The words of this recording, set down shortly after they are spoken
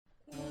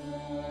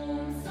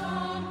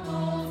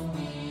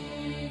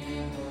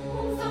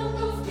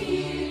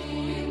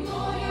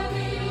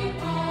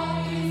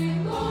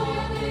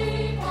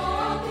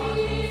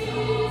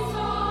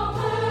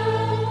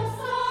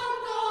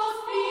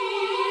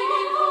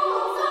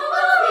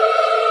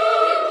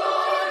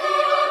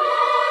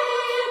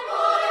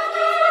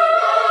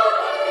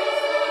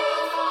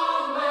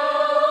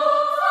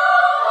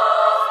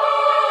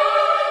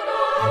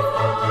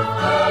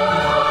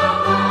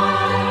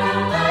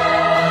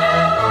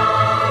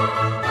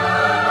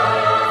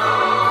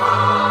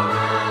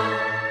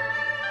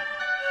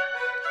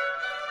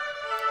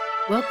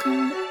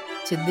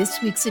to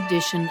this week's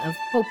edition of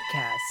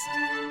Popecast,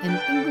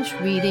 an English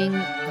reading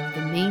of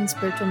the main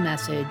spiritual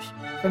message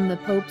from the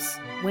Pope's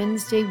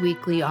Wednesday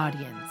weekly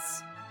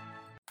audience.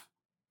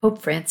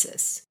 Pope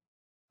Francis,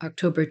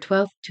 October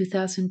 12,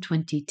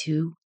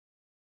 2022.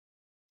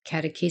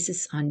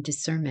 Catechesis on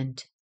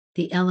Discernment,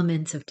 the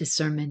elements of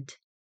discernment,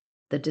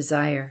 the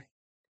desire.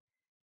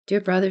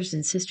 Dear brothers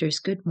and sisters,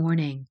 good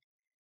morning.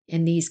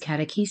 In these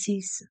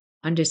catecheses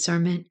on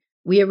discernment,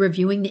 we are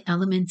reviewing the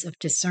elements of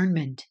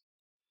discernment.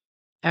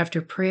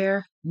 After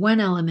prayer, one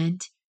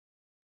element,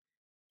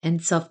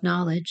 and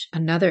self-knowledge,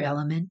 another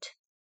element,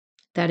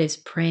 that is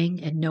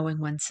praying and knowing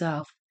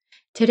oneself.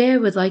 Today I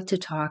would like to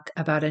talk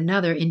about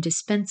another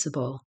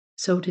indispensable,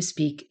 so to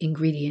speak,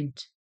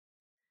 ingredient.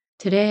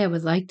 Today I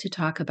would like to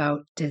talk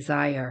about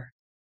desire.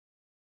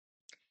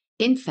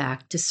 In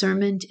fact,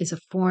 discernment is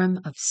a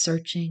form of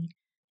searching,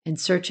 and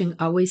searching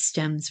always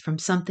stems from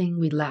something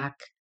we lack,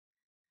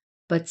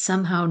 but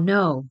somehow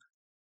know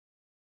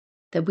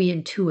that we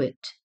intuit.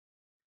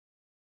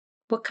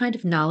 What kind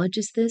of knowledge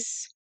is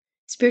this?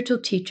 Spiritual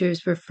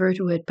teachers refer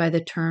to it by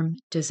the term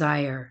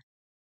desire,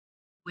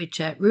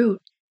 which at root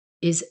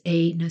is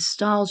a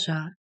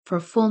nostalgia for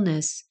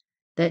fullness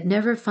that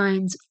never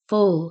finds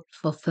full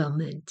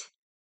fulfillment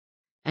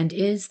and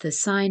is the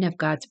sign of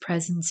God's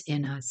presence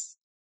in us.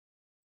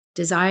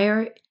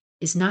 Desire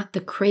is not the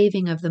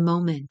craving of the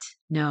moment,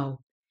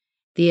 no.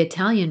 The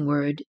Italian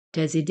word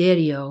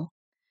desiderio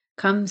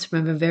comes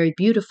from a very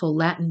beautiful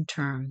Latin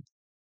term.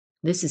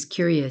 This is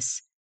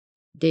curious.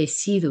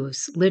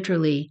 Decidus,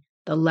 literally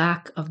the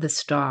lack of the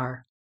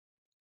star.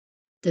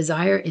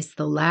 Desire is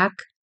the lack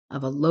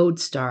of a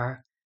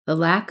lodestar, the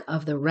lack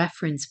of the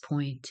reference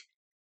point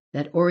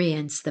that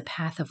orients the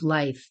path of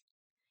life.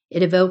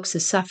 It evokes a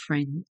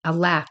suffering, a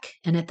lack,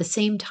 and at the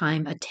same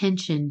time a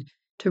tension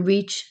to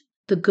reach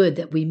the good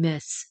that we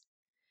miss.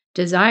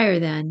 Desire,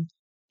 then,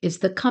 is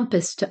the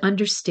compass to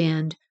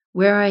understand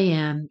where I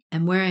am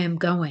and where I am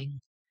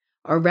going,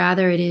 or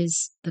rather it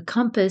is the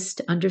compass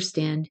to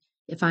understand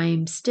if I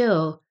am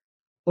still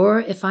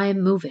or if I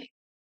am moving.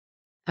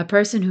 A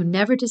person who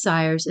never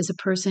desires is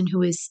a person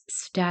who is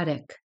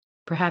static,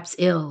 perhaps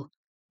ill,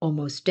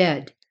 almost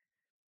dead.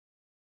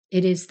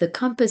 It is the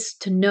compass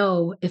to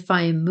know if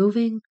I am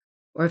moving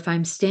or if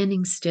I'm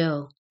standing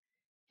still.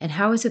 And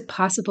how is it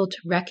possible to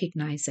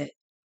recognize it?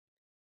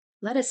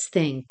 Let us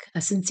think.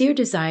 A sincere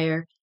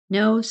desire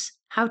knows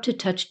how to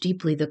touch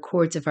deeply the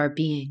chords of our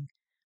being,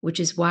 which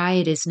is why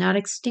it is not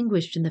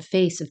extinguished in the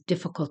face of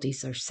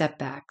difficulties or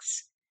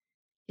setbacks.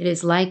 It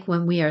is like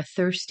when we are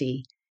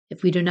thirsty.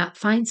 If we do not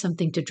find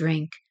something to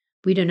drink,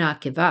 we do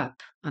not give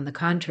up. On the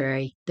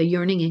contrary, the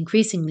yearning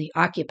increasingly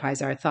occupies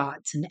our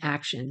thoughts and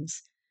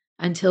actions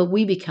until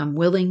we become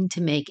willing to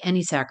make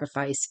any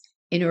sacrifice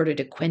in order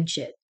to quench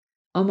it,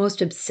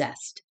 almost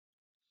obsessed.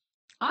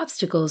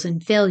 Obstacles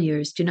and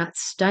failures do not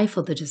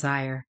stifle the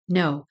desire.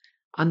 No,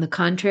 on the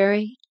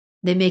contrary,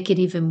 they make it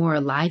even more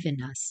alive in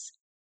us.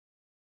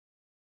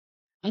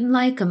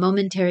 Unlike a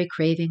momentary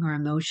craving or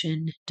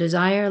emotion,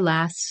 desire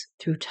lasts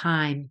through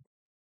time,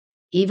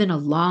 even a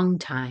long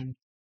time,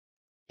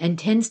 and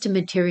tends to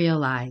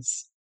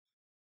materialize.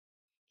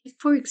 If,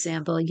 for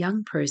example, a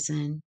young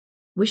person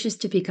wishes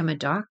to become a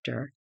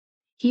doctor,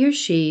 he or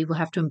she will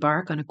have to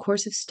embark on a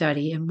course of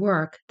study and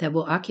work that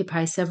will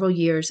occupy several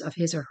years of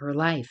his or her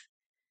life,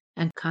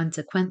 and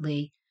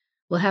consequently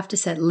will have to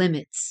set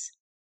limits,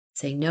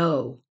 say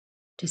no,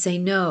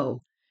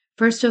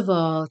 first of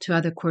all, to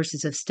other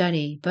courses of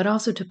study, but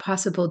also to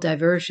possible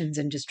diversions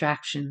and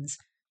distractions,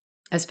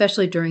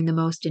 especially during the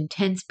most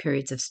intense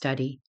periods of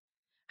study.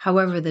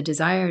 However, the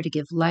desire to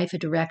give life a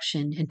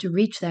direction and to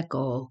reach that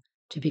goal,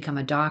 to become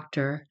a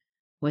doctor,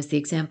 was the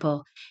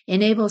example,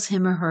 enables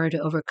him or her to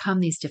overcome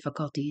these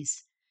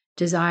difficulties.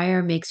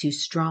 Desire makes you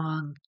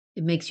strong,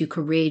 it makes you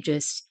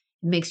courageous,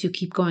 it makes you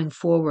keep going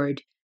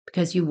forward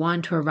because you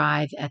want to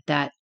arrive at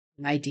that,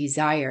 I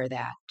desire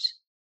that.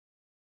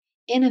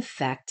 In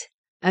effect,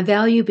 a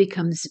value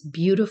becomes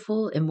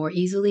beautiful and more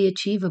easily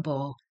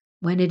achievable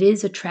when it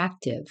is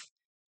attractive.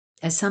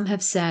 As some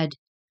have said,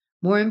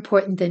 more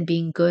important than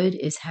being good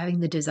is having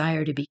the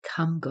desire to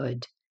become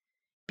good.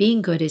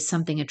 Being good is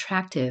something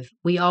attractive.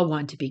 We all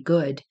want to be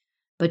good.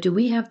 But do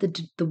we have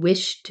the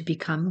wish to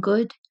become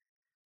good?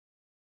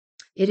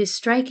 It is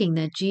striking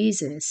that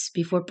Jesus,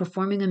 before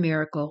performing a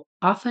miracle,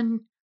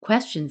 often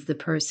questions the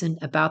person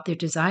about their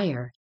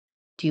desire.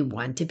 Do you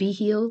want to be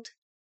healed?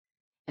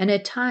 And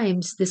at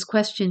times, this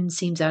question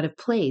seems out of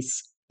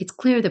place. It's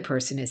clear the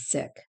person is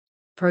sick.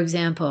 For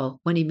example,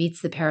 when he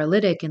meets the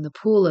paralytic in the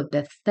pool of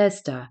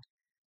Bethesda,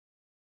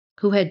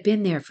 who had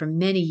been there for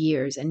many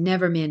years and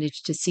never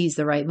managed to seize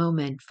the right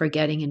moment for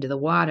getting into the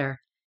water,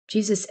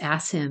 Jesus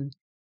asks him,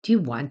 "Do you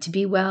want to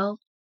be well?"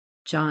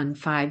 John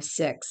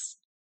 5:6.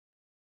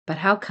 But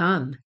how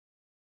come?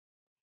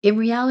 In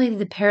reality,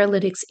 the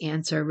paralytic's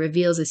answer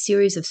reveals a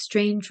series of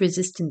strange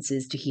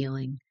resistances to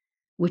healing,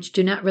 which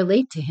do not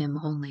relate to him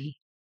only.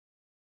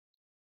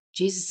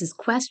 Jesus'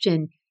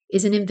 question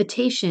is an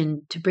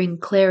invitation to bring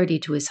clarity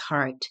to his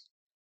heart,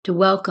 to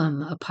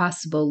welcome a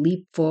possible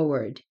leap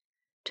forward,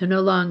 to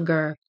no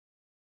longer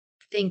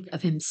think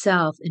of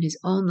himself in his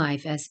own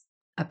life as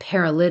a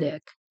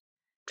paralytic,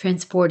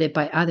 transported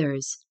by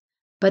others.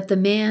 But the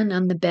man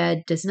on the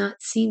bed does not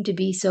seem to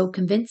be so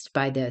convinced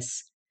by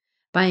this.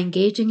 By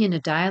engaging in a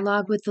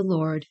dialogue with the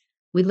Lord,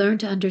 we learn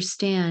to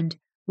understand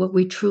what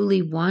we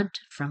truly want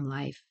from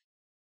life.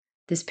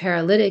 This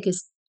paralytic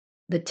is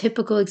the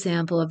typical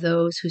example of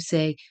those who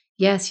say,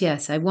 yes,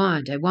 yes, I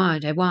want,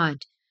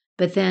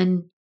 but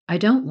then I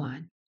don't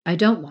want, I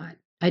don't want,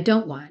 I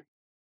don't want.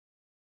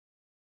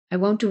 I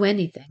won't do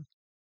anything.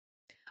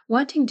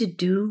 Wanting to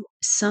do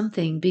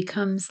something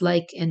becomes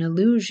like an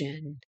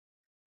illusion,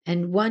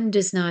 and one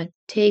does not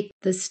take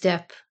the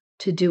step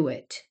to do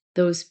it.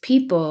 Those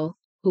people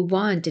who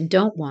want and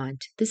don't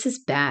want, this is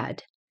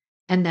bad.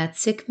 And that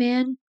sick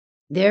man,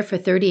 there for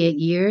 38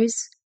 years,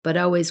 but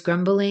always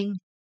grumbling,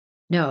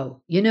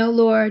 no,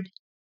 Lord,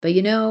 but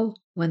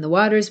when the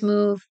waters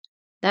move,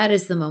 that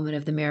is the moment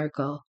of the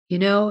miracle.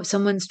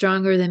 Someone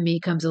stronger than me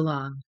comes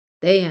along.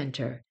 They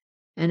enter,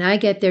 and I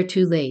get there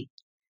too late.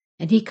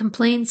 And he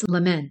complains,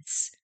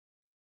 laments.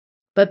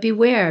 But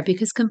beware,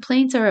 because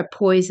complaints are a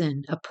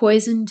poison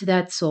to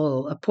that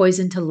soul, a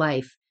poison to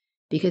life,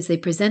 because they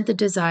present the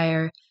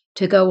desire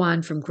to go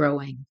on from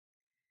growing.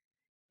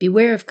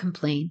 Beware of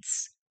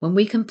complaints. When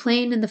we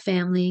complain in the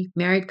family,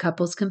 married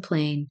couples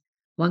complain.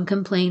 One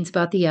complains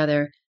about the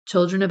other,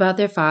 children about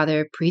their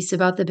father, priests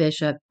about the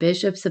bishop,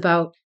 bishops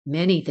about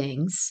many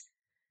things.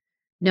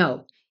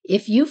 No,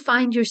 if you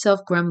find yourself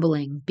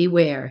grumbling,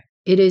 beware.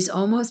 It is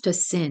almost a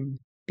sin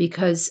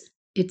because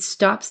it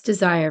stops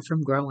desire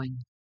from growing.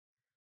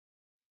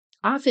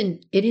 Often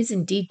it is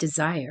indeed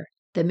desire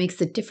that makes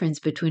the difference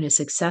between a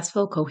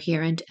successful,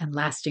 coherent, and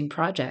lasting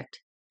project,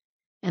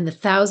 and the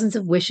thousands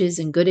of wishes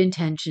and good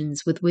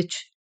intentions with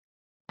which,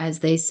 as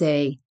they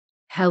say,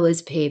 hell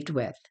is paved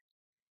with.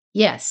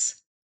 Yes,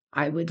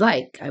 I would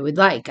like,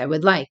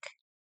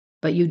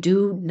 but you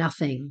do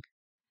nothing.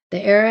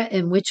 The era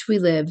in which we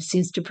live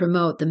seems to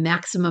promote the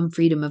maximum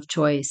freedom of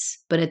choice,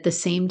 but at the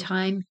same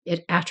time,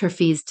 it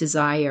atrophies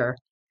desire.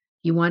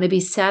 You want to be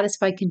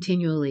satisfied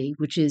continually,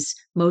 which is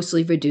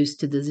mostly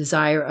reduced to the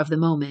desire of the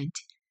moment.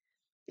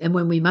 And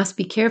when we must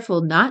be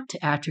careful not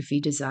to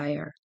atrophy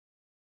desire,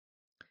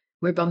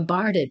 we're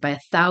bombarded by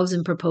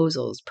 1,000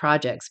 proposals,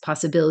 projects,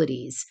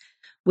 possibilities,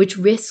 which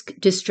risk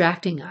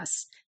distracting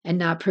us and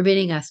not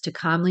permitting us to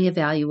calmly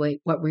evaluate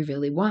what we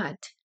really want.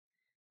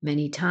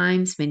 Many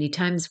times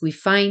we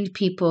find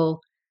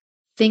people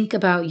think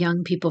about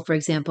young people, for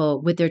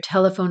example, with their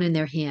telephone in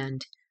their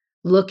hand,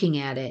 looking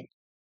at it,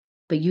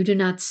 but you do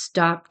not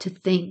stop to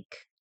think.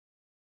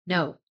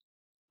 No,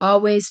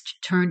 always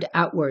turned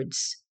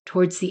outwards,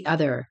 towards the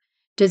other.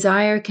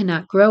 Desire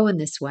cannot grow in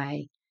this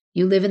way.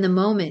 You live in the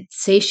moment,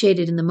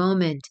 satiated in the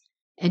moment,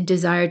 and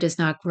desire does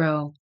not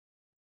grow.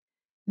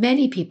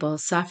 Many people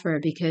suffer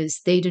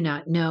because they do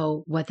not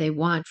know what they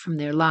want from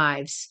their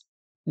lives.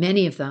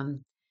 Many of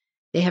them,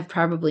 they have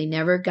probably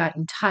never got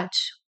in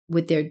touch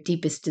with their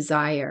deepest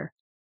desire.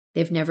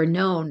 They've never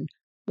known,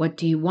 what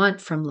do you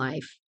want from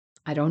life?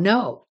 I don't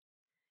know.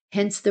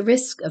 Hence the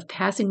risk of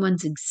passing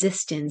one's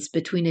existence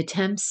between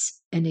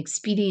attempts and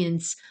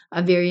expedients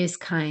of various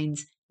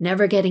kinds,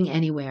 never getting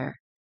anywhere,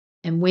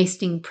 and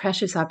wasting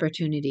precious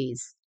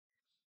opportunities.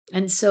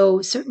 And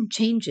so certain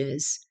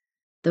changes,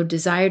 though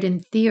desired in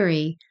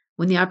theory,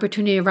 when the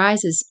opportunity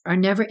arises, are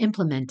never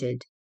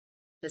implemented.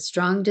 The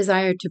strong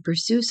desire to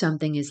pursue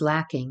something is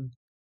lacking.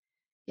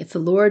 If the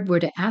Lord were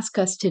to ask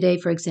us today,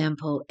 for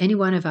example, any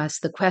one of us,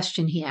 the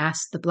question he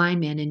asked the blind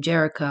man in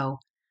Jericho,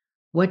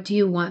 what do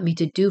you want me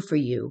to do for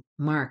you?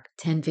 Mark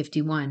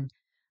 10:51.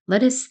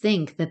 Let us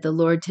think that the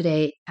Lord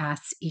today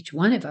asks each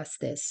one of us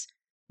this.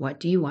 What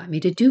do you want me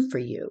to do for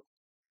you?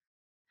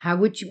 How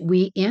would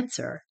we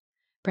answer?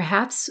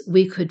 Perhaps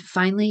we could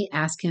finally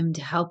ask him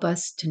to help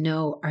us to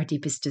know our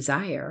deepest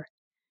desire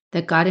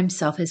that God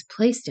himself has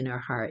placed in our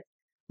heart.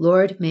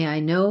 Lord, may I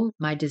know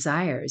my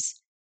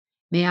desires.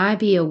 May I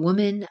be a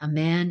woman, a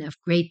man of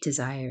great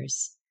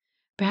desires.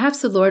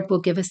 Perhaps the Lord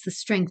will give us the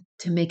strength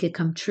to make it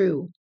come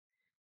true.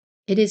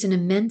 It is an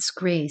immense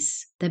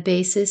grace, the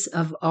basis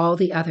of all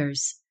the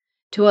others,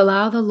 to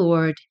allow the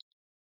Lord,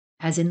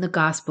 as in the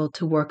gospel,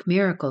 to work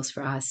miracles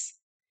for us.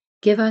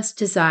 Give us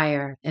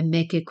desire and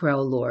make it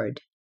grow, Lord,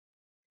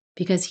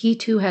 because he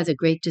too has a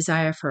great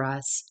desire for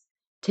us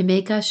to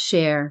make us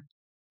share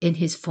in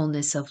his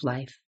fullness of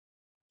life.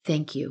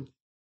 Thank you.